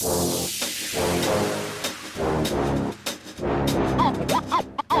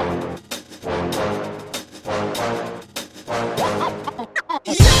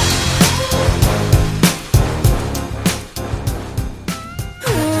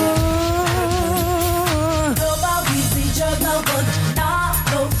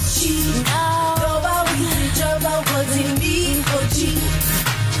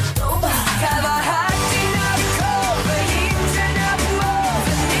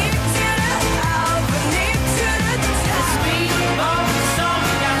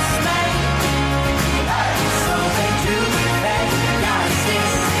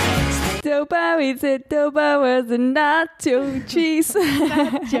he said Toba was a nacho cheese.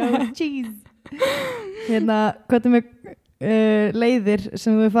 Nacho cheese. Hérna, hvað með leiðir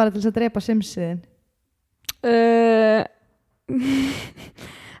sem þú farið til að drepa Simsiðin?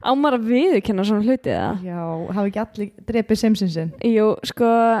 Ámar að viðurkenna svona hluti eða? Já, hafa ekki allir drepið Simsinsinn? Jú, sko,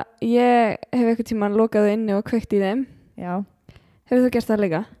 ég hef eitthvað tímann lokað inni og kveikt í þeim. Já. Hefur þú gert það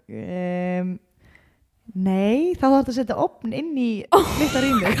líka? Nei, þá þarf það að setja opn inn í litla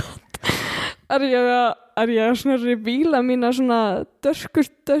rými. Er ég að svona bíla mína svona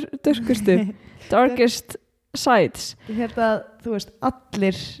dörkustu darkest sides? Ég held að, þú veist,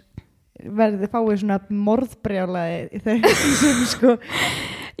 allir fáið svona morðbrjálaði í þeim sem sko.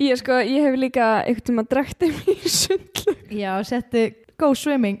 Ég hef líka einhvern tíma drekkt þeim í sundlu. Já, setti go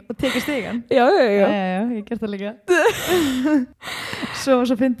swimming og tekið stigan. Já, ég gert það líka. Svo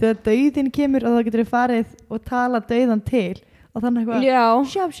fyndið að dauðin kemur og þá getur við farið og tala dauðan til og þannig eitthvað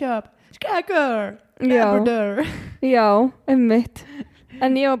shop, skaggur, labrador. Já, einmitt.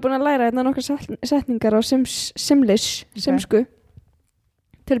 En ég var búin að læra hérna nokkra setningar á Simlish, simsku.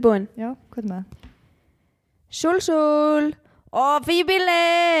 Tilbúin. Já, hvað með það? Sól og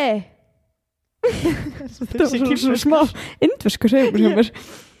fíbili. Það var svona smá indverskur hefur hjá mér.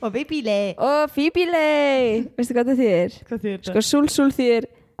 Og fíbili. Og fíbili. Veistu hvað það þýðir? Hvað þýðir það? Sko sól þýðir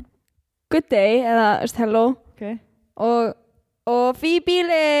good day eða hello. Okay. Og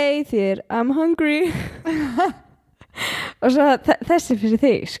fíbili þýðir I'm hungry. Og svo þessi fyrir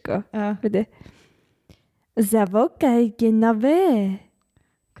þig sko. Veitu. Zawoka genowy.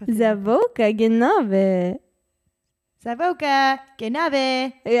 Zawoka genowy.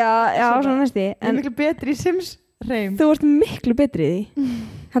 Já, svona næsti. Ég er miklu betri í Sims reym. Þú ert miklu betri í því.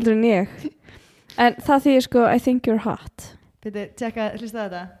 Heldur en ég. En það þýðir sko I think you're hot. Bíddu, tjekka, hlusta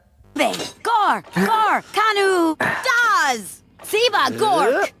þetta. Vei, Gor, Kanu, Daz, Siva,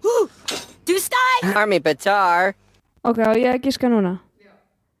 Gork, du stæ. Army Batar. Ok, og ég giska núna.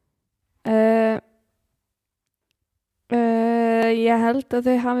 Ég held að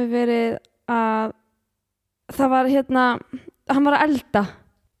þau hafi verið að það var hérna, hann var að elda.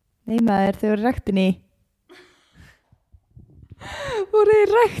 Nei maður, þau voru í ræktinni. Voru í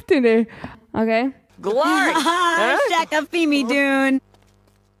ræktinni? Ok. Glory! Shaka Fimi Dune.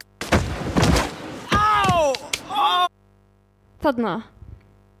 Þarna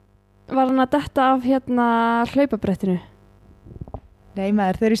var hann að detta af hérna hlaupabrettinu. Nei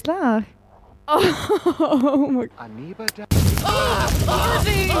maður, þau eru í slag. Oh my god.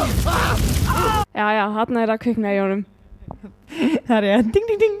 Já, hann er að kvikna í honum. Það er ég, ding,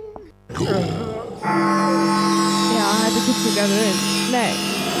 ding, ding. Já, þetta er kutsugarðurinn. Nei.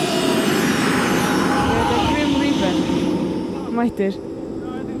 Þetta er Grim Reaper. Mættir.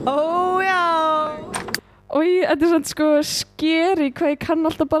 Já. Ói, þetta er svona sko skeri hvað ég kann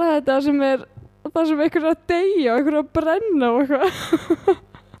alltaf bara þetta sem er það sem einhver er að deyja og einhver er að brenna og eitthvað.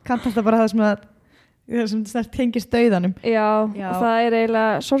 Kannt alltaf bara það sem snart tengist dauðanum. Já, það er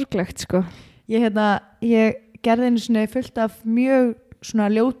eiginlega sorglegt sko. Ég gerði einu svona fullt af mjög svona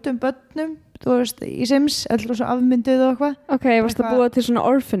ljótum börnum, þú veist, í Sims, öll og svo afmynduð og eitthvað. Ok, varst að búa til svona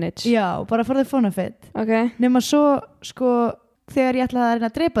orphanage? Já, bara for the fun of it. Ok. Nema svo, sko, þegar ég ætlaði að reyna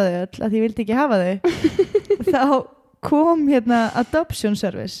að drepa þau öll, að ég vildi ekki hafa þau, þá kom hérna adoption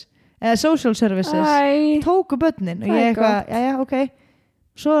service, eða social services, tóku börnin og ég eitthvað, já, ok.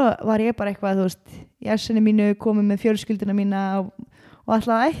 Svo var ég bara eitthvað, þú veist, í essinni mínu komið með fjölskylduna mína og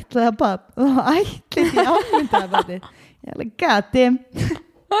ætlaði að ætla það bad og þá ætli ég ámyndaði badi. Ég alveg, god damn.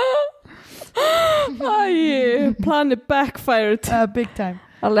 Planið backfired. Big time.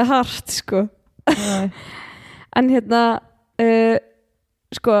 Alveg hart, sko. En hérna,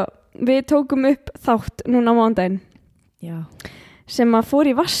 sko, við tókum upp þátt núna á mánudaginn. Já. Sem að fór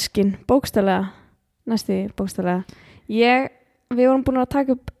í vaskinn, bókstaflega. Næstu bókstaflega. Við vorum búin að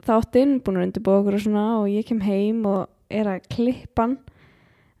taka upp þáttinn, búin að undirbúa okkur og svona og ég kem heim og er að klippa hann.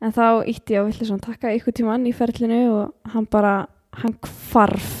 En þá ítti ég á villi svona taka ykkur tímann í ferlinu og hann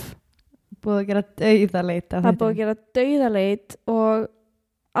hvarf. Búið að gera dauðaleit. Það búið að gera dauðaleit og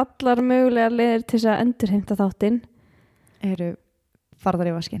allar mögulegar leiðir til þess að endurheimta þáttinn eru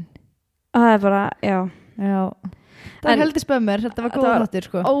farðar í vaskinn. Það er bara, já. Það var heldur spömmur, þetta var góða þáttur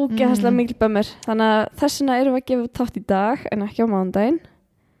sko. Ógeðslega mikil bömmur. Þannig að þessina erum við að gefa þátt í dag en ekki á mánudaginn.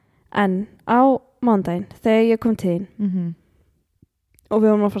 En á mánudaginn þegar ég kom til þín og við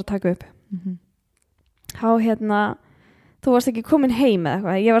vorum að fara að taka upp. Þá hérna, þú varst ekki komin heim eða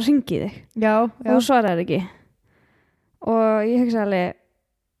eitthvað, ég var að hringi í þig. Já. Og þú svaraði ekki. Og ég hugsaði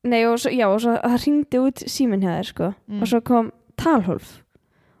alveg, og svo það hringdi út síminn hjá þér sko. Og svo kom talhólf.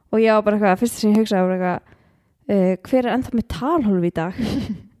 Og ég var bara eitthvað, fyrst sem ég hugsaði var eitthvað, hver er ennþá með talhólf í dag?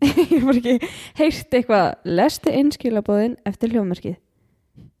 Ég var ekki heyrt eitthvað, lestu inn skilaboðin eftir hljóðmerkið.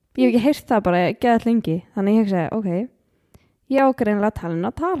 Ég hef ekki heyrt það bara, geðað lengi. Þannig ég segi, ok, ég ágreinilega talin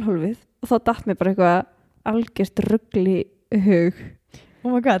á talhólfið og þá datt mér bara eitthvað algjört rugl í hug.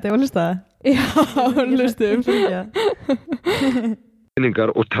 Oh my god, ég var að hlusta það. Já, hlustum.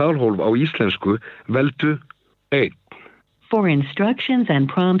 Einingar og talhólf á íslensku veldu 1. For instructions and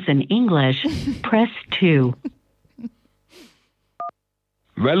prompts in English, press 2.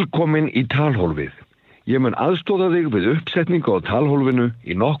 Velkomin í talhólfið. Ég mun aðstóða þig við uppsetningu á talhólfinu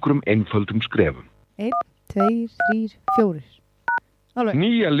í nokkrum einföldum skrefum. 1, 2, 3, 4. Alveg.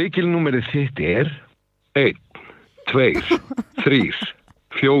 Nýja lykilnúmerið þitt er 1, 2, 3,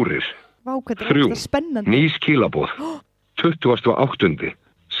 4, Vá, hvað þetta 3. er spennandi. Ný skilaboð. 28.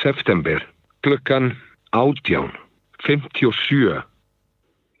 september klukkan 18:57.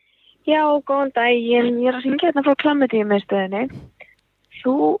 Já, góðan daginn. Ég er að hringja hérna frá Klamydíumiðstöðinni.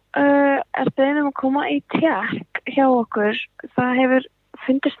 Þú ert beðin að koma í tékk hjá okkur. Það hefur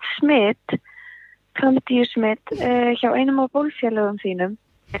fundist smitt, klamydíusmitt, hjá einum af bólfélögum þínum.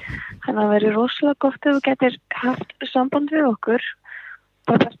 Þannig að það verður rosalega gott ef þú getur haft samband við okkur.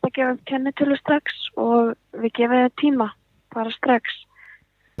 Það er best að gefa kennitölu strax og við gefum þér tíma, bara strax.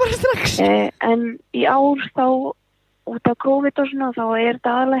 Bara strax? En í ár þá, út af COVID og svona, þá er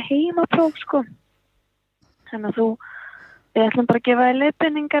þetta aðalega heimapróf, sko. Þannig að við ætlum bara að gefa þér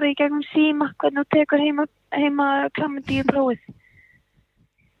leiðbeiningar í gegnum síma, hvernig þú tekur heima klamydíuprófið.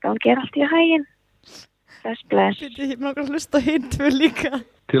 Það ger allt í haginn. Bless. Ég er náttúrulega að hlusta hinn tvö líka.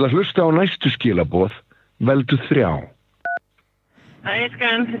 Til að hlusta á næstu skilaboð veldu 3.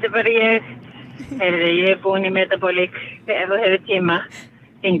 Æskan, þetta er bara ég. Heyrðu, ég er búin í Metabolic. Ef þú hefur tíma,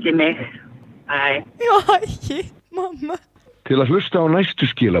 hringdu mig. Æ. Já, ekki, mamma. Til að hlusta á næstu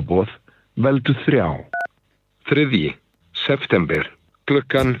skilaboð veldu 3. 3. september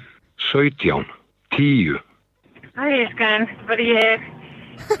klukkan 17:10. Æskan, þetta er bara ég.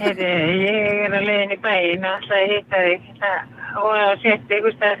 Heyrðu, ég er á leiðin í bæinn og ætla að hitta þig. Og að setja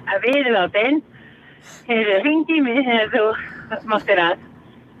ykkur að viðláttinn. Heyrðu, hringdu í mig þegar þú máttir að.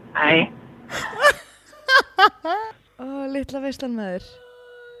 Æ. Litla veislan með þér.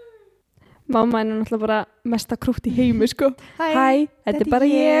 Mamma er náttúrulega bara mesta krútt í heimi, sko. Hæ, þetta er bara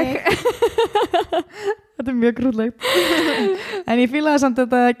ég. Þetta er mjög grútlegt. En ég fílaði samt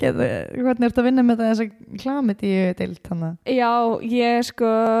að hvernig ert að vinna með þessa klamydíu-deild hana? Já, ég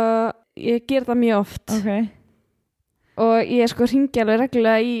ger það mjög oft. Ok. Og ég hringi alveg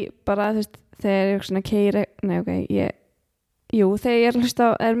reglulega í bara, þú veist, þegar ég svona keiri, þegar ég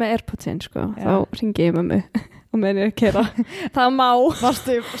er með AirPods-in, sko, þá hringi ég mömmu og meðan ég er að keira. Það má.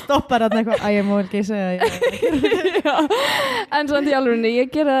 Varstu stoppar þarna eitthvað, ég má ekki segja Já, en svona í alvörunni, ég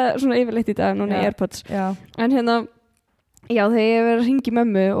gera það svona yfirleitt í dag núna í AirPods. Já. En hérna, já, þegar ég verið að hringi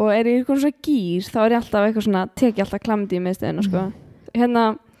mömmu og er í eitthvað svona gýr, þá er ég alltaf eitthvað svona, teki alltaf Klamydíumiðstöðina, sko. Hérna,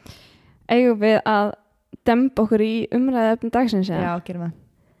 eigum við að demba okkur í umræðefni dagsins, eða? Já, gerum við.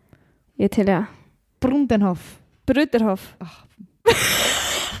 Ég til ég. Bruderhof.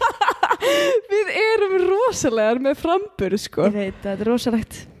 Við erum rosalegar með framburð, sko. Ég veit, þetta er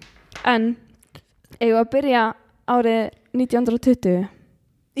rosalegt. En, eigum við að byrja árið 1920?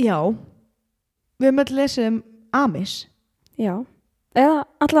 Já. Við höfum öll lesið um Amish. Já. Eða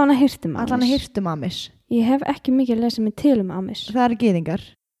allavega hirtum Amish. Allavega hirtum Amish. Ég hef ekki mikið lesið mig til um Amish. Það eru gyðingar.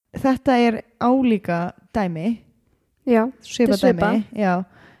 Þetta er álíka dæmi. Já, svipað. Já.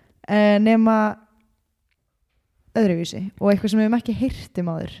 Nema öðruvísi og eitthvað sem við höfum ekki heyrt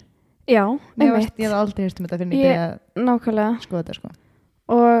um áður. Já, einmitt. Ég hef aldrei heyrt um þetta fyrir ég nákvæmlega skoða þetta, sko.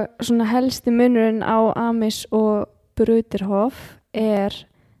 Og svona helsti munurinn á Amish og Bruderhof er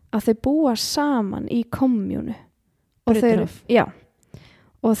að þau búa saman í kommúnu. Bruderhof? Já.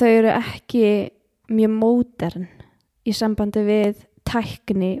 Og þau eru ekki mjög módern í sambandi við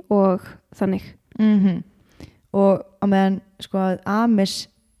tækni og þannig. Og á meðan sko Amish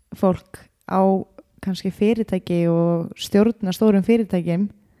fólk á kannski fyrirtæki og stjórna stórum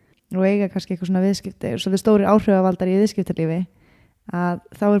fyrirtækjum og eiga kannski eitthvað svona viðskipti og svolítið stórir áhrifavaldar í viðskiptalífi, að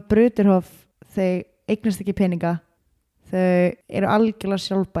þá er Bruderhof, þau eignast ekki peninga, þau eru algjörlega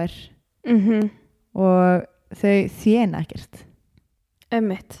sjálfbær og þau þéna ekkert.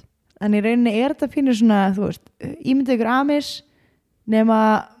 Einmitt. En í rauninni er þetta pínur svona, þú veist, ímyndið ykkur Amish nema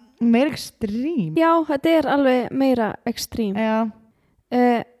meira ekstrím. Já, þetta er alveg meira ekstrím. Já.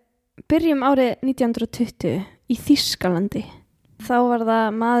 Byrjum árið 1920 í Þýskalandi. Þá var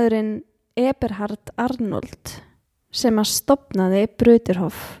það maðurinn Eberhard Arnold sem að stofnaði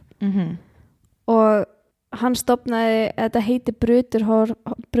Bruderhof. Og hann stofnaði, þetta heiti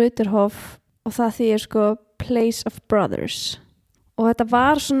Bruderhof og það þýðir sko Place of Brothers. og þetta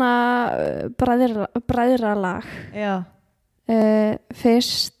var svona bræðralag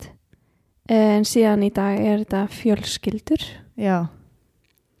fyrst en síðan í dag þetta fjölskyldur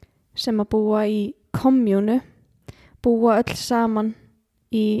sem að búa í kommúnu, búa öll saman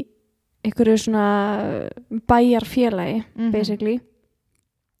í einhverju svona bæjarfélagi basically,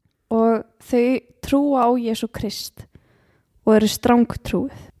 og þau trúa á Jesú Krist og eru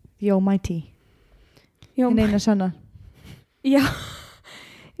strangtrúið. Yo mighty. En eina sanna. Já,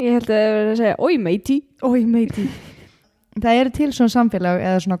 ég held að það verið að segja oi matey. Það eru til svona samfélag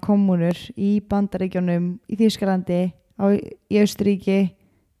eða svona kommunur í Bandaríkjunum, í Þýskalandi, í Austurríki,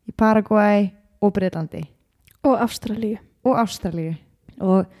 í Paragvæ og Bretlandi. Og Ástralíu.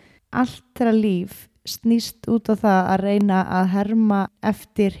 Og allt þeirra líf snýst út á það að reyna að herma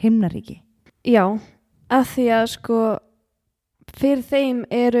eftir himnaríki. Já, af því að sko fyrir þeim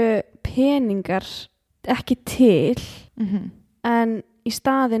eru peningar ekki til en í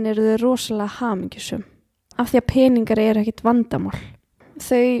staðin eru þau rosalega hamingjusum af því að peningar eru ekkit vandamál.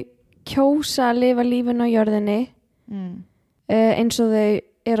 Þau kjósa að lifa lífinu á jörðinni eins og þau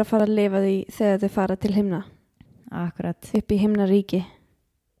eru að fara að lifa því þegar þau fara til himna. Akkurat. Upp í himnaríki.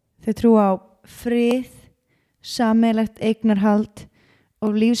 Þau trúa á frið, sameiginlegt eignarhald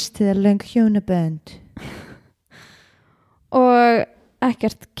og lífstíðarlöng hjónabönd. Og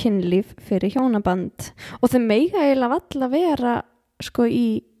ekkert kynlíf fyrir hjónaband. Og þau mega eiginlega valla vera sko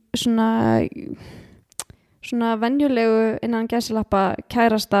í svona venjulegu innan gæsalappa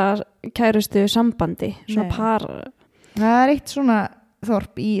kærustu sambandi. Svona par. Það eitt svona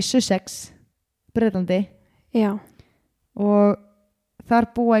þorp í Sussex, Bretlandi. Já. Og þar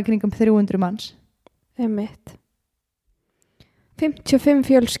búa í kringum 300 manns. Einmitt. 55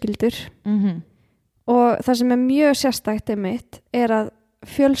 fjölskyldur. Og það sem mjög sérstakt einmitt að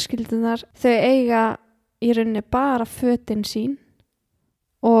fjölskyldunar þau eiga í rauninni bara fötin sín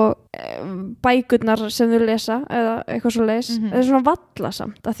og bækurnar sem þau lesa eða eitthvað svo leis. Það er svona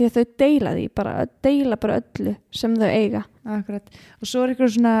vallasamt af því að þau deila bara öllu sem þau eiga. Akkurat. Og svo er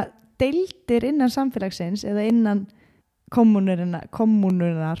eitthvað svona deildir innan samfélagsins eða innan kommununar.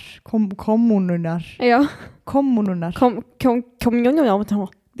 Já. Kommununar.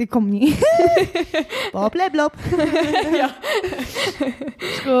 Det kom ni. Blob. Já.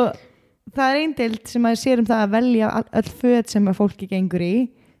 Sko, það er ein deild sem að sér það að velja öll föt sem að fólki gengur í.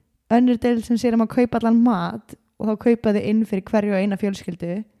 Önnur deild sem sér að kaupa allan mat og þá kaupa þau inn fyrir hverju og eina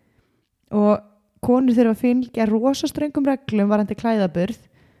fjölskyldu. Og konur þurfa að fylgja rosa ströngum reglum varðandi klæðaburð.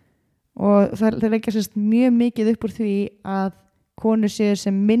 Og það leggja sérst mjög mikið upp úr því að konur séu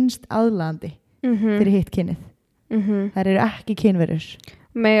sem minnst aðlaðandi fyrir hitt kynið. Þær eru ekki kynverur.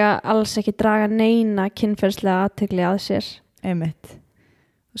 Mega alls ekki draga neina kynferðslega athygli að sér. Einmitt.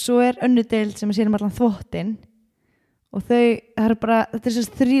 Svo er önnur deild sem sér allan þvottinn og þetta er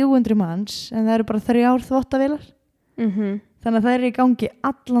sérst 300 manns en það eru bara 3 þvottavélar. Þannig að það er í gangi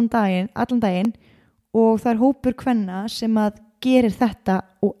allan daginn og það er hópur kvenna sem að gerir þetta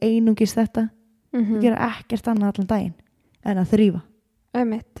og einungis þetta og gera ekkert annað allan daginn en að þrífa.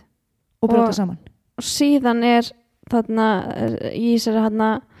 Einmitt. Og brjóta saman. Og síðan er þarna í þessari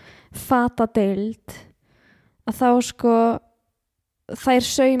fatadeild að þá sko þær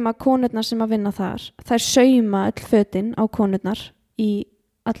sauma konurnar sem að vinna þar. Þær sauma öll fötin á konurnar í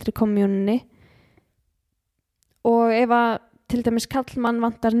allri kommúninni og ef að til dæmis kallmann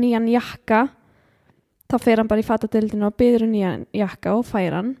vantar nýjan jakka þá fer hann bara í fatadeildinu og biður nýjan jakka og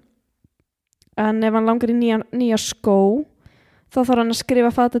fær hann. En ef hann langar í nýja skó þá þarf hann að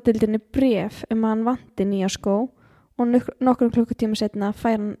skrifa fatadeildinu bréf að hann vanti nýja skó og nokkur klukkutíma setna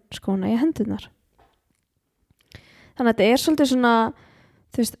fær hann skóna í hendurnar. Þannig að þetta er svolítið svona,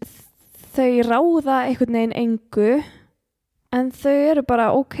 þú veist, þau ráða einhvern veginn engu en þau eru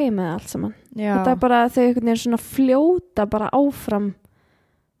bara ok með allt saman. Já. Þetta er bara þau einhvern veginn svona fljóta bara áfram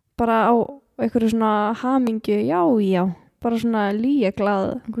bara á einhverju svona hamingju, já, bara svona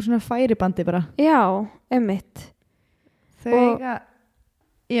líeglað. Einhver svona færibandi bara. Já, einmitt. Þau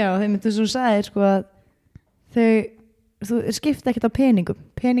myndu svo sagðir sko að þú skipta ekkert á peningum.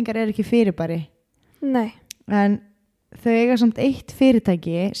 Peningar er ekki fyrirbæri. Nei. En þau eiga samt eitt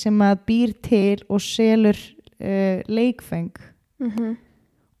fyrirtæki sem að býr til og selur leikfeng.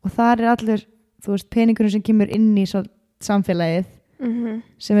 Og þar er allur, þú veist, peningurinn sem kemur inn í samfélagið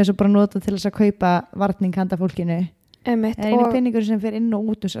sem er svo bara notað til þess að kaupa varning handa fólkinu. Einmitt. Er einu peningurinn sem fer inn og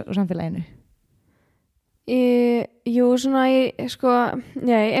út úr samfélaginu? Jú, svona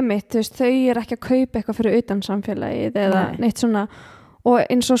einmitt, þú veist, þau eru ekki að kaupa eitthvað fyrir utan samfélagið eða neitt svona og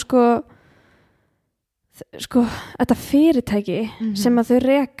eins og sko þetta fyrirtæki sem að þau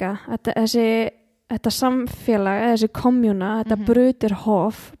reka þessi þetta samfélag, þessi komjúna, þetta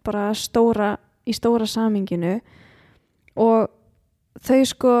Bruderhof, bara í stóra saminginu og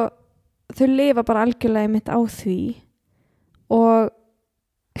þau lifa bara algjörlega mitt á því og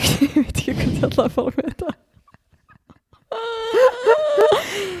ég veit ekki hvað ég ætla að fara með þetta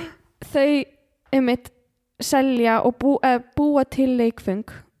þau einmitt selja og búa til leikföng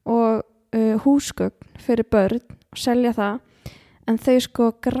og húsgögn fyrir börn og selja það en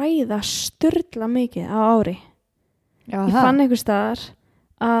þau græða sturla mikið á ári. Já, ég fann einhvers staðar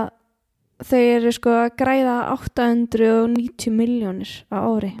að þau eru að græða 890 milljónir á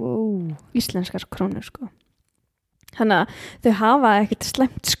ári. Wow. Íslenskar krónur þannig að þau hafa ekkert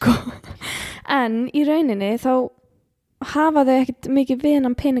slæmt en í rauninni þá hafa þau ekkert mikið við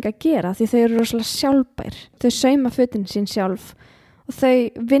hennan pening að gera því þau eru rosalega sjálfbær. Þau sauma fötin sín sjálf og þau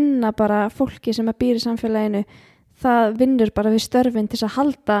vinna bara fólki sem býr í samfélaginu, það vinnur bara við störfin til að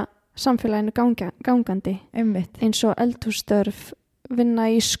halda samfélaginu gangandi. Einmitt. Eins og eldhússtörf, vinna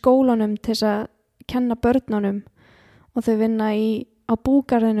í skólanum til að kenna börnunum og þau vinna á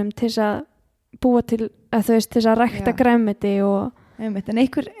búgarðinum til að búa til að rækta grænmeti og Einmitt. En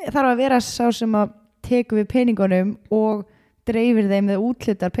einhver þarf að vera sá sem að tekur við peningunum og dreifir þeim eða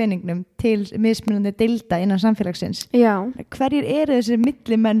útlutar peningnum til mismunandi deilda innan samfélagsins. Já. Hverjir eru þessi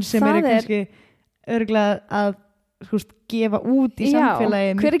millimenn sem eru kannski örugglega að gefa út í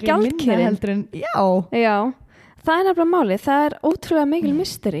samfélagi hver er gjaldkerinn? Já, það er nefnilega málið, það er ótrúlega mikil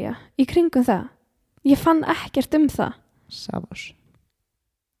mystería í kringum það. Ég fann ekkert það. Savos.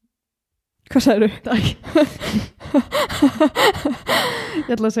 Hvað sagðirðu?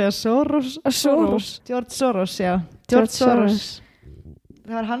 Ég ætla að segja Soros. George Soros, já. George Soros.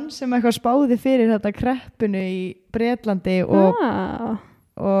 Það var hann sem eitthvað spáði fyrir þetta kreppunu í Bretlandi og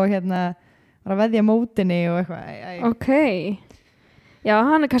var að veðja mótinni og eitthvað. Ok. Já,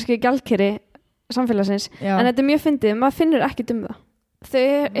 hann er kannski gjaldkeri samfélagsins. Já. En þetta er mjög fyndið, maður finnur ekkert það. Þau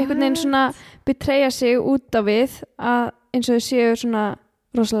einhvern veginn svona betreyja sig út á við að eins og þau séu svona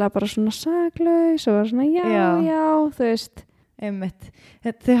rosalega bara svona saklaus og svona já, þú veist. Einmitt.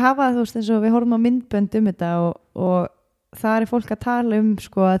 Þau hafa, þú veist, eins og við horfum á myndbönd þetta og það er fólk að tala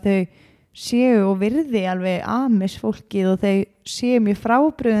að þau séu og virði alveg amis fólkið og þau séu mjög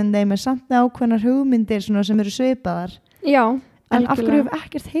frábrugðin þeim með samt ákveðnar hugmyndir svona sem eru svipaðar. Já, en af hverju hefur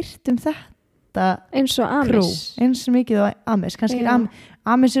ekkert heyrt þetta eins og amis? Eins og mikið og amis, kannski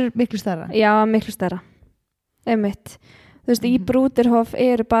amis er miklu stærra. Já, miklu stærra. Einmitt. Þú veist, í Bruderhof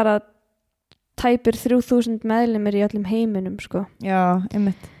eru bara tæpir 3000 meðlimir í öllum heiminum, Já,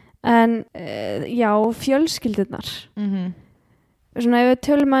 einmitt. En, fjölskyldirnar. Svona, ef við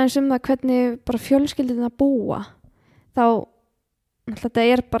tölum aðeins það hvernig bara fjölskyldirnar búa, þá, þetta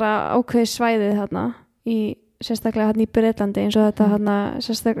er bara ákveðið svæðið þarna, sérstaklega þarna í Bretlandi, eins og þetta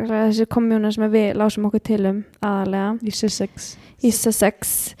sérstaklega þessi komjúna sem við lásum okkur til aðalega. Í Sussex.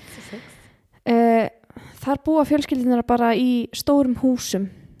 Þar búa fjölskyldunar bara í stórum húsum.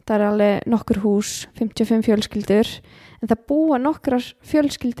 Það er alveg nokkur hús, 55 fjölskyldur, en það búa nokkrar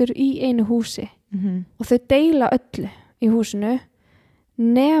fjölskyldur í einu húsi og þau deila öllu í húsinu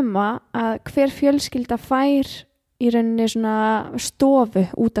nema að hver fjölskylda fær í rauninni svona stofu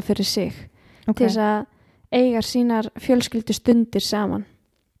útaf fyrir sig til þess að eiga sínar fjölskyldu stundir saman.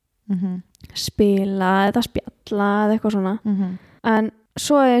 Spila eða spjalla eða eitthvað svona. En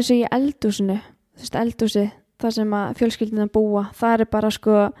svo er eins og í eldhúsinu, eldhúsið, það sem að fjölskyldunar búa, það er bara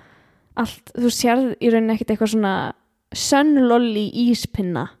allt, þú sérð í rauninni ekkert eitthvað svona sunnlolli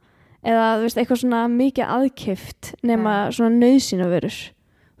íspinna eða þú veist eitthvað svona mikið aðkeypt nema svona nauðsynjavörur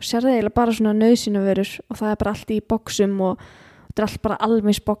og sérð það eiginlega bara svona nauðsynjavörur og það er bara allt í boxum og þetta er allt bara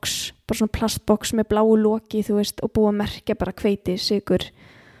almísbox, bara svona plastbox með bláu loki, þú veist, og búa að merkja bara hveiti, sykur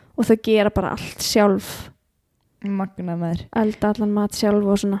og þau gera bara allt sjálf. Magna maður. Elda allan mat sjálf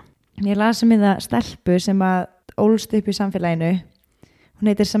og svona. Ég lasi mig það stelpu sem að ólst upp í samfélaginu. Hún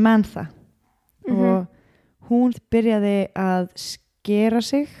heitir Samantha og hún byrjaði að skera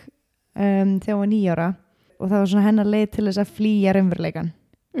sig þegar hún var 9 ára og það var svona hennar leið til þess að flýja raunveruleikann.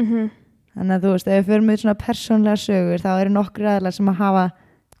 Þannig að þú veist, ef við förum með svona persónlega sögur þá eru nokkrir aðilar sem að hafa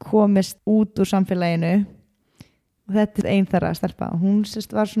komist út úr samfélaginu og þetta er ein þeirra stelpa. Hún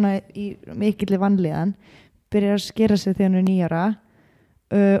var svona í mikilli vanlíðan, byrjaði að skera sig þegar hún var 9 ára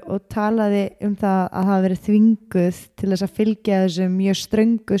og talaði það að hafa verið þvinguð til þess að fylgja þessum mjög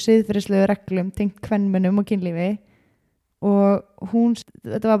ströngu siðferðislegu reglum tengt kvenmönnum og kynlífi og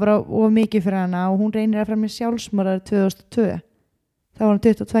þetta var bara of mikið fyrir hana og hún reynir að fremja sjálfsmorð árið 2002. Þá var hún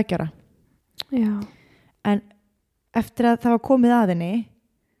 22 ára. Já. En eftir að það var komið að henni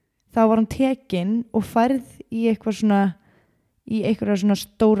þá var hún tekin og færð í eitthvað svona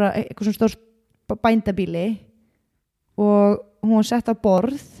stór bændabíli og hún var sett á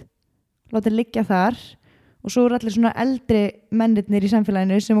borð, látið liggja þar og svo eru allir svona eldri mennirnir í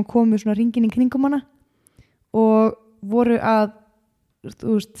samfélaginu sem komu svona hringinn í kringum hana og voru að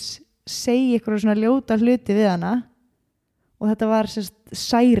segja eitthvað svona ljóta hluti við hana og þetta var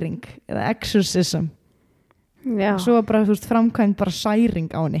særing eða exorcism. Já. Svo var bara framkvæmd bara særing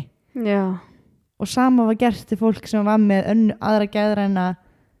á henni. Já. Og sama var gert til fólk sem var með aðra geðræna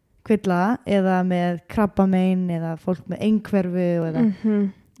kvilla eða með krabbamein eða fólk með einhverfu eða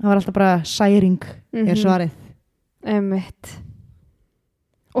það var alltaf bara særing er svarið. Einmitt.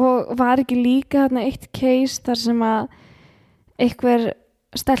 Og var ekki líka þarna eitt case þar sem að einhver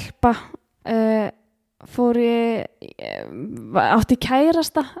stelpa átti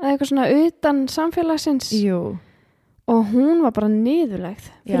kærasta eða eitthvað svona utan samfélagsins. Jú. Og hún var bara niðurlegð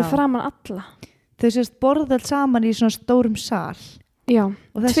fyrir framan alla. Þau borða alls saman í svona stórum sal. Já,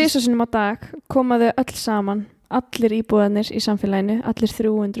 2 sinnum á dag komaðu öll saman, allir íbúðarnir í samfélaginu, allir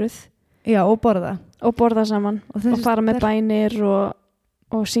 300. Já, og borða. Og borða saman og fara með bænir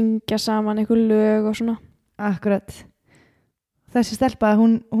og syngja saman einhver lög og svona. Akkurat. Þessi stelpa,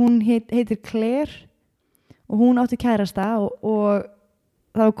 hún heitir Claire og hún átti kærasta og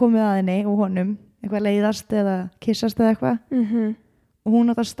það var komið að henni og honum eitthvað leiðast eða kissast eða eitthvað. Og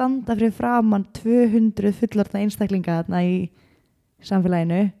hún átti að standa fyrir framan 200 fullorðna einstaklinga þarna í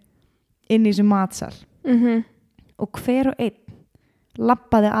samfélaginu inn í þessu matsal. Og hver og einn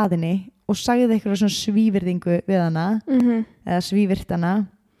labbaði að henni og sagði eitthvað svona svívirðingu við hana eða svívirt hana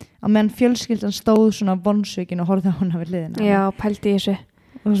á meðan fjölskyldan stóð svona vonsvikin og horfði á hana við hliðina. Já, pældi í þessu.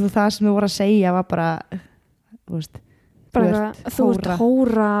 Og það sem þau voru að segja var bara þú ert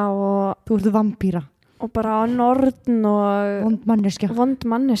hóra og þú ert vampíra og bara norn og vond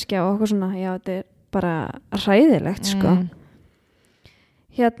manneskja og eitthvað svona. Já, þetta er bara hræðilegt sko.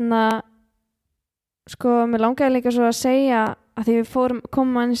 Hérna sko, mér langaði líka svo að segja að því við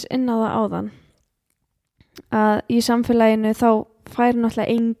komum aðeins inn á það áðan að í samfélaginu þá fær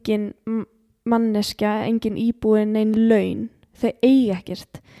náttúrulega engin manneskja, engin íbúin nein laun, þau eigi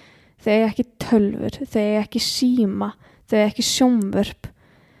ekkert, þau eigi ekki tölvur, þau eigi ekki síma, þau eigi ekki sjónvörp,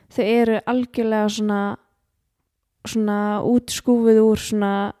 þau eru algjörlega svona útskúfuð úr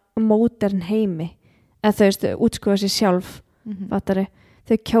svona módern heimi, eða þau útskúfa sér sjálf, fattari,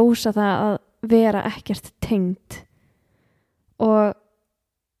 þau kjósa það að vera ekkert tengd og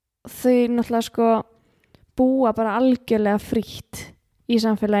þau náttúrulega sko búa bara algjörlega frítt í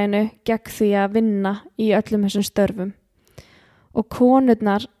samfélaginu gegn því að vinna í öllum þessum störfum og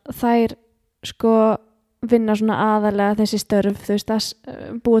konurnar þær sko vinna svona aðalega þessi störf, þú veist að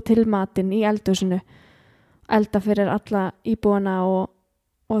búa til matinn í eldhúsinu, elda fyrir alla íbúana og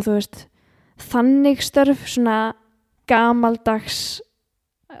þú veist þannig störf, svona gamaldags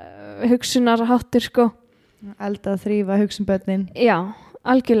hugsunarháttur sko. Elda að þrífa hugsunbörnin. Já,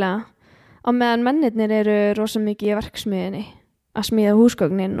 algjörlega. Á meðan mennirnir eru rosa mikið í verksmiðinni að smíða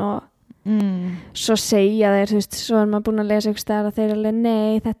húsgögnin og svo segja þeir, þú veist, svo er maður búin að lesa eitthvað stær að þeir alveg,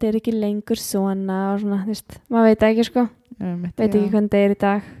 nei, þetta er ekki lengur svona og svona, þú veist, maður veit ekki sko, veit ekki hvernig það er í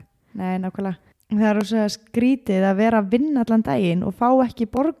dag. Nei, nákvæmlega. Það er rosa skrítið að vera að vinna allan daginn og fá ekki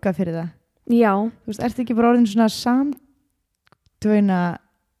borga fyrir það. Já. Þú veist, ertu ekki bara orðin svona samtveina,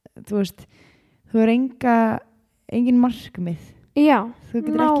 þú veist, þú er engin markmið. Já, þú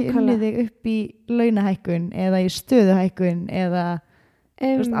getur ekki unnið þig upp í launahækkun eða í stöðuhækkun eða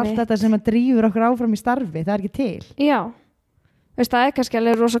veist, allt þetta sem að drífur okkur áfram í starfi, það er ekki til. Já, veist, það er kannski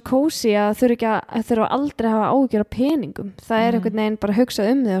alveg rosa kósi að þurfa aldrei að hafa ágjör á peningum, það er einhvern veginn bara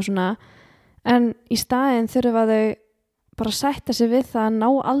hugsað um þau og svona, en í staðinn þurfa þau bara að sætta sig við það að ná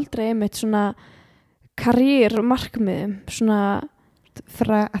aldrei einmitt svona karrýrmarkmiðum, svona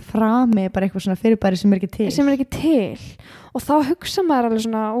frami bara eitthvað svona fyrirbæri sem er ekki til og þá hugsa maður alveg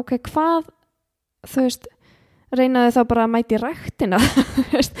svona ok, hvað, þú veist reynaðu þá bara að mæti ræktina þú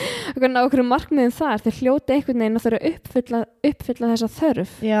veist, okkur nákvæmum markmiðum þar, þeir hljóti einhvern veginn og þau eru uppfylla þessa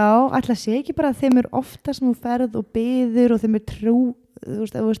þörf. Já, ætla sé ekki bara að þeim er ofta sem þú ferð og biður og þeim er þú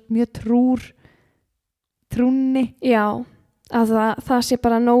veist, mjög trúnni. Já, að það sé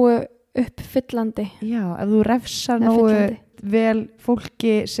bara nógu uppfyllandi. Já, ef þú refsar nógu vel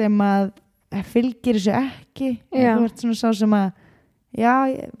fólki sem að fylgir þessu ekki, þú ert svona sá sem að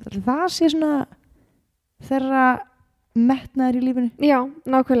það sé svona þeirra metnaður í lífinu. Já,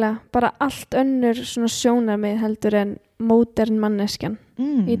 nákvæmlega, bara allt önnur svona sjónarmið heldur en módern manneskjan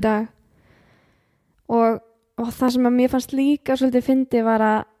í dag og það sem að mér fannst líka svolítið fyndið var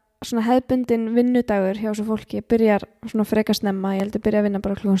að svona hefðbundin vinnudagur hjá svo fólki byrjar svona frekar snemma, ég heldur byrja að vinna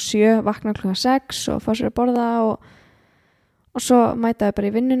bara klukkan 7, vakna klukkan 6 og fá sér að borða og svo mætaði bara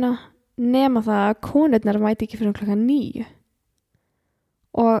í vinnuna nema það að konurnar mæti ekki fyrir klokkan 9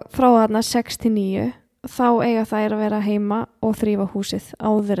 og frá þarna 6 til 9 þá eiga þær að vera heima og þrífa húsið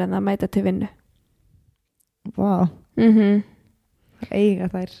áður en að mæta til vinnu. Vá. Eiga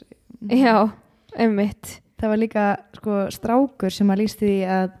þær. Já, einmitt. Það var líka sko strákur sem að lýsti því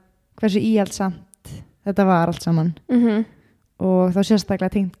að hversu íhaldsamt þetta var allt saman og þá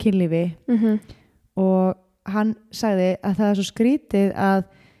sérstaklega tengt kynlífi og hann sagði að það er svo skrítið að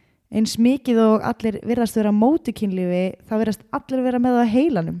eins mikið og allir virðast vera móti kynlífi þá virðast allir vera með það á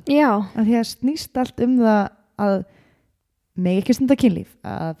heilanum. Já. Að því að snýst allt það að mega ekki stunda kynlíf,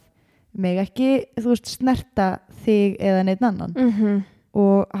 að mega ekki, þú veist, snerta þig eða neitt annan.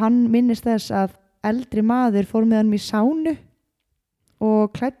 Og hann minnist þess að eldri maður fór með hann í sánu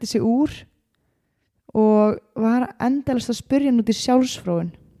og klæddi sig úr og var endalast að spyrja hann út í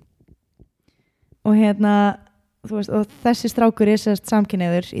sjálfsfróun. Og þú veist, og þessi strákur er sérst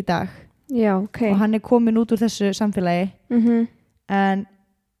samkynhneigður í dag. Já, ok. Og hann er komin út úr þessu samfélagi en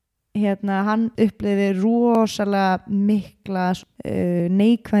hann upplifði rosalega mikla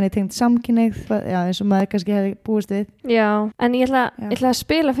neikvæðni tengt samkynhneigð, eins og maður kannski hefði búist við. Já, en ég ætla að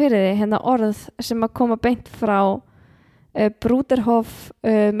spila fyrir þig orð sem að koma beint frá Bruderhof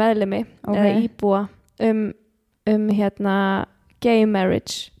meðlimi eða íbúa gay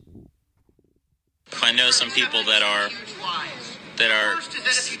marriage. I know some people that are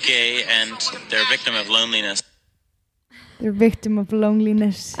gay and they're a victim of loneliness. They're a victim of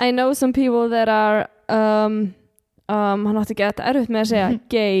loneliness. I know some people that are hann átti ekki að erfitt með að segja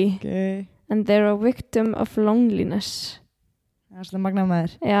gay and they're a victim of loneliness. Það er svona magna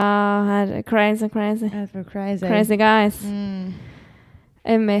maður. Já, það er crazy guys.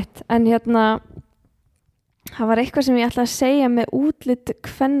 Einmitt, en það var eitthvað sem ég ætla að segja með útlit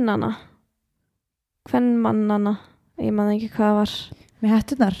kvennmannana, ég man ekki hvað það var. Með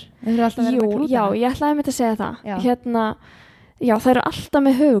hetturnar? Jú, já, ég ætlaði að segja það. Já, það eru alltaf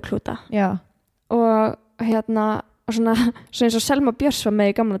með höfuklúta. Já. Og og svona eins og Selma Björns var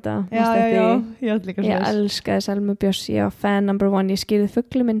með í gamla daga. Já, ég elskaði Selmu Björns, ég var fan number one, ég skýrði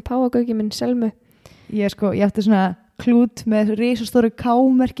fugli minn, páagauki minn, Selmu. Ég átti svona klút með risastóru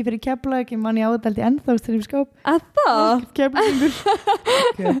K-merki fyrir Keflavík, ég man ég á þetta ennþá til í skáp. Að það? Keflavíkur.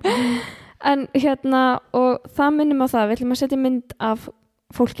 En og það minnum á það, við ætlum að setja mynd af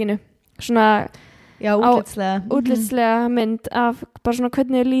fólkinu, svona útlitslega mynd af bara svona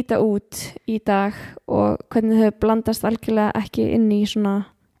hvernig þau líta út í dag og hvernig þau blandast algjörlega ekki inn í svona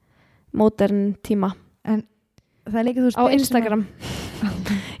modern tíma. En það er líka, þú veist, á Instagram.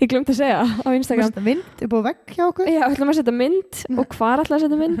 Ég gleymdi að segja á Instagram. Þú veist, mynd upp á vegg hjá okkur? Já, við ætlum að setja mynd og hvar ætla að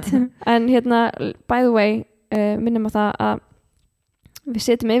setja mynd. En by the way, minnum á það að við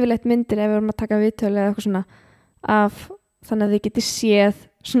setjum yfirleitt myndir ef við erum að taka viðtölu eða eitthvað svona af, þannig að þið geti séð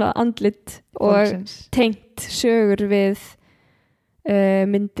svona andlit og tengt sögur við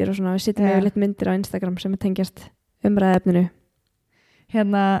myndir og svona. Við setjum yfirleitt myndir á Instagram sem er tengjast umræðefninu. Ég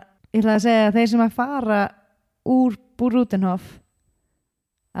ætla að segja að þeir sem að fara úr Bruderhof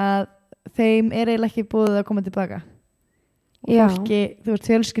að þeim er eiginlega ekki búið að koma tilbaka. Og fólki, þú veist,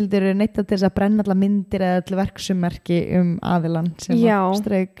 fjölskyldur eru neitt til þess að brenna alla myndir eða allir verksummerki aðilann sem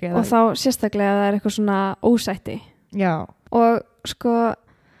strauk og þá sérstaklega það er eitthvað svona ósætti. Já. Og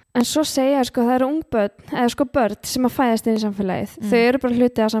en svo segja það eru ungbörn eða börn sem að fæðast inn í samfélagið. Þau eru bara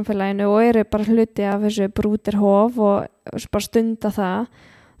hluti af samfélaginu og eru bara hluti af þessu Bruderhof og bara stunda það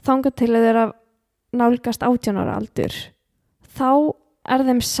þangað til að þeirra nálgast 18 ára aldur. Þá er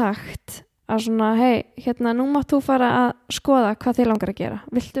þeim sagt að svona, nú mátt þú fara að skoða hvað þið langar að gera.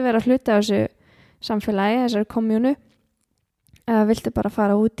 Viltu vera hluti af þessu samfélagi, þessari kommúnu, eða viltu bara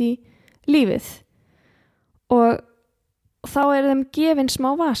fara út í lífið? Og þá er þeim gefin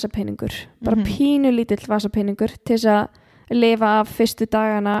smá vasapeningur, bara pínulítill vasapeningur til þess að lifa af fyrstu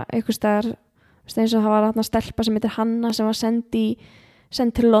dagana einhvers staðar, eins og það var þarna stelpa sem heitir Hanna sem var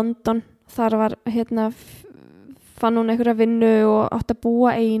send til London. Þar var fann hún einhverja vinnu og átt að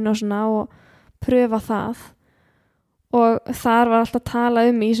búa ein og svona og pröfa það og þar var alltaf að tala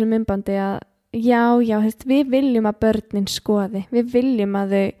í þessum myndbandi að já, við viljum að börnin skoði, við viljum að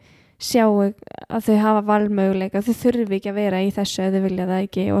þau sjáu að þau hafa valmöguleika, þau þurfi ekki að vera í þessu ef þau vilja það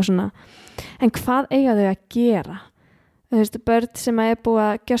ekki og svona. En hvað eiga þau að gera? Þú veist, börn sem er búið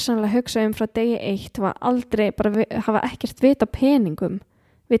að gjörsamlega hugsa frá degi 1 hafa ekkert vita á peningum,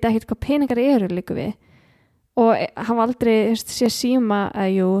 vita ekkert hvað peningar eru líka við og hafa aldrei séð síma,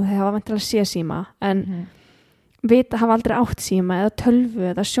 þeir hafa vantilega séð síma en hafa aldrei átt síma eða tölvu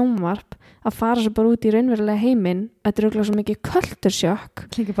eða sjónvarp að fara svo bara út í raunverulega heiminn. Þetta er örugglega svo mikið culture-sjokk.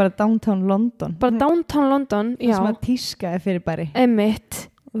 Líka bara downtown London. Bara downtown London, já. Það sem að tíska er fyrirbæri. Einmitt.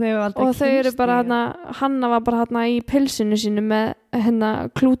 og þau eru bara Hanna var bara í pilsinu sínu með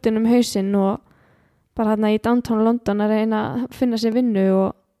klútin hausinn og bara í downtown London að reyna að finna sér vinnu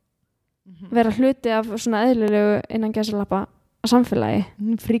og vera hluti af svona eðlilegu innan gæsalappa samfélagi.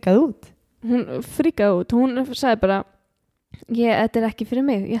 Hún fríkaði út. Hún sagði bara þetta ekki fyrir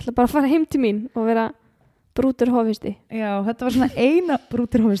mig, ég ætla bara að fara heim til mín og vera brúturhofisti. Já, þetta var svona eina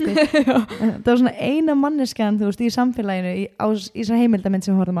brúturhofisti. Þetta var svona eina manneskjan, þú veist, í samfélaginu í þessar heimildamynd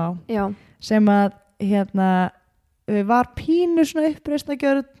sem við horfum á. Já. Sem að var pínu svona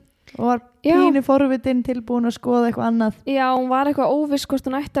uppreisnargjörn og var pínu forvitin tilbúin að skoða eitthvað annað. Já, hún var eitthvað óviss hvort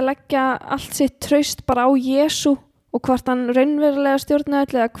hún ætti að leggja allt sitt traust bara á Jesú og hvort hann raunverulega stjórnaði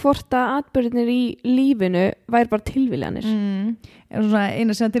öll eða hvort að atburðirnir í lífinu væri bara tilviljanir. Svona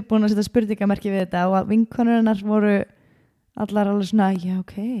eina sem tilbúin að setja spurningamerki við þetta og að vinkonur hennar voru allar alveg svona, já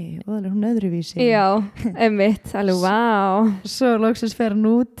ok, og það er hún öðruvísi. Já, einmitt, alveg wow. Svo loksins fer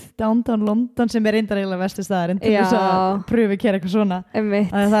hann út downtown London sem reyndar eiginlega verstu staðarinn til þess að pröfu að gera eitthvað svona. Einmitt.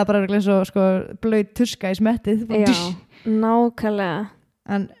 Það er bara eins og sko blauð tuska í smettið. Já, nákvæmlega.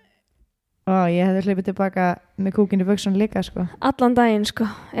 En ég hefði hleypið tilbaka með kúkinn í buxunum líka sko. Allan daginn sko,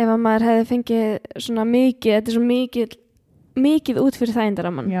 ef að maður hefði fengið svona mikið, þetta er svo mikið út fyrir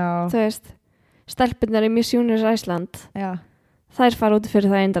þægindaramman. Þú veist, stelpurnar í Miss Universe Iceland, þær fara út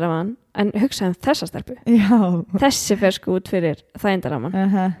fyrir þægindaramman, en hugsa þessa stelpu. Já. Þessi fer sko út fyrir þægindaramman.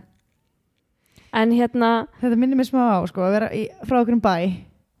 En þetta minnir mig smá á sko, að vera frá okkur bæ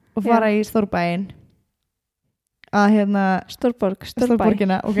og fara í stórbæinn.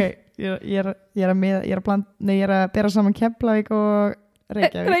 Stórborgina, ok. Ég er að bera saman Keflavík og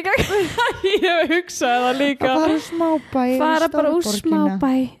Reykjavík. Ég hef hugsað það líka að fara bara úr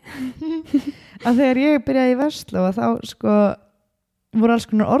smábæ. Að þegar ég byrjaði í Versló þá sko voru alls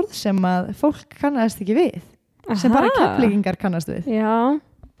konar orð sem að fólk kannast ekki við. Sem bara Keflvíkingar kannast við. Já,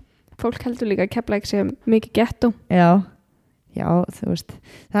 fólk heldur líka að Keflavík sé mikið gettó. Já, þú veist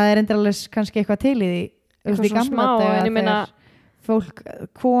það er endur kannski eitthvað til í því. Eitthvað svona smá, en ég meina fólk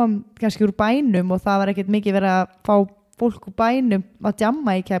kom kannski úr bænum og það var ekkert mikið verið að fá fólk úr bænum að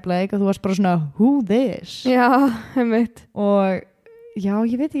djamma í Keflavík og þú varst bara svona who this? Já, einmitt. Og já,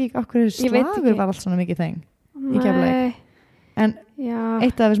 ég veit ekki af hverju slagur var allt svona mikið þeng í Keflavík. En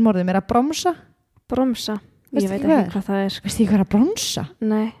eitt af þessum orðum er að bromsa. Bromsa? Ég veit ekki hvað það er. Veistu ekki hvað er að bronsa?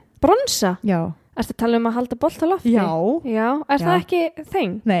 Nei. Bronsa? Já. Ertu að tala um að halda bolt á lofti? Já. Er það ekki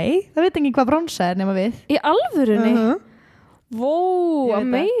þeng? Nei, það veit ekki hvað bronsa er nema við. Í alvörunni? Wow,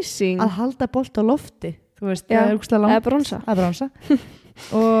 amazing. Að halda bolt á lofti, þú veist, eða bronsa.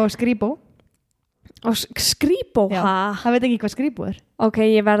 Og skrýbó. Og skrýbó? Já, það veit ekki hvað skrýbó er. Ok,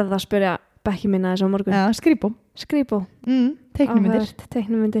 ég verði að spyrja bekki minna þess á morgun. Já, skrýbó.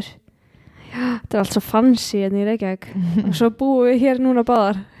 Teiknumyndir. Já, þetta er allt svo fancy hérna í Reykjavík. Og svo búum við hér núna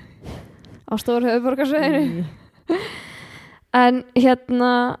báðar á stóru höfuðborgarsvæðinu. En ég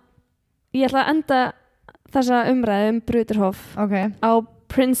ætla að enda þessa umræðu Bruderhof á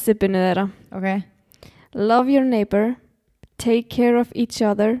prinsipinu þeirra. Love your neighbor, take care of each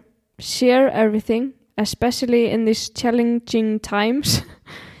other, share everything, especially in these challenging times.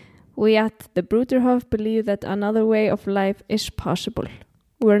 We at the Bruderhof believe that another way of life is possible.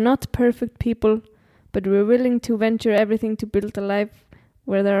 We're not perfect people, but we're willing to venture everything to build a life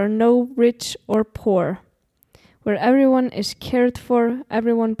where there are no rich or poor. Where everyone is cared for,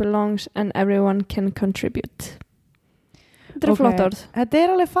 everyone belongs and everyone can contribute. Þetta er flott orð. Þetta er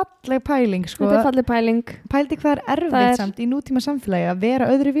alveg falleg pæling sko. Þetta er falleg pæling. Pældi hvað er erfitt samt í nútíma samfélagi að vera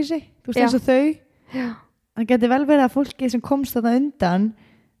öðruvísi. Þú veist eins og þau. Já. Það getur vel verið að fólkið sem komst þarna undan,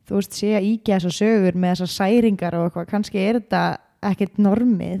 þú veist, sé að íkja þessar sögur með þessar særingar og eitthvað. Kannski er þetta ekkert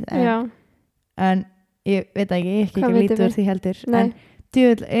normið. En ég veit ekki lítur því heldur. Nei. En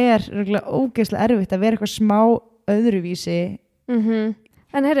djöfull er ógeðslega erfitt að vera eitthvað smá öðruvísi.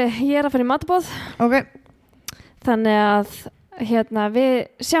 En heyri, ég er að fara í matabóð. Ok. Þannig að við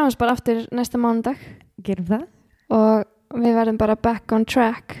sjáumst bara aftur næsta mánudag. Gerum það. Og við verðum bara back on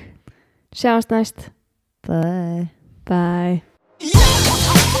track. Sjáumst næst. Bye. Bye.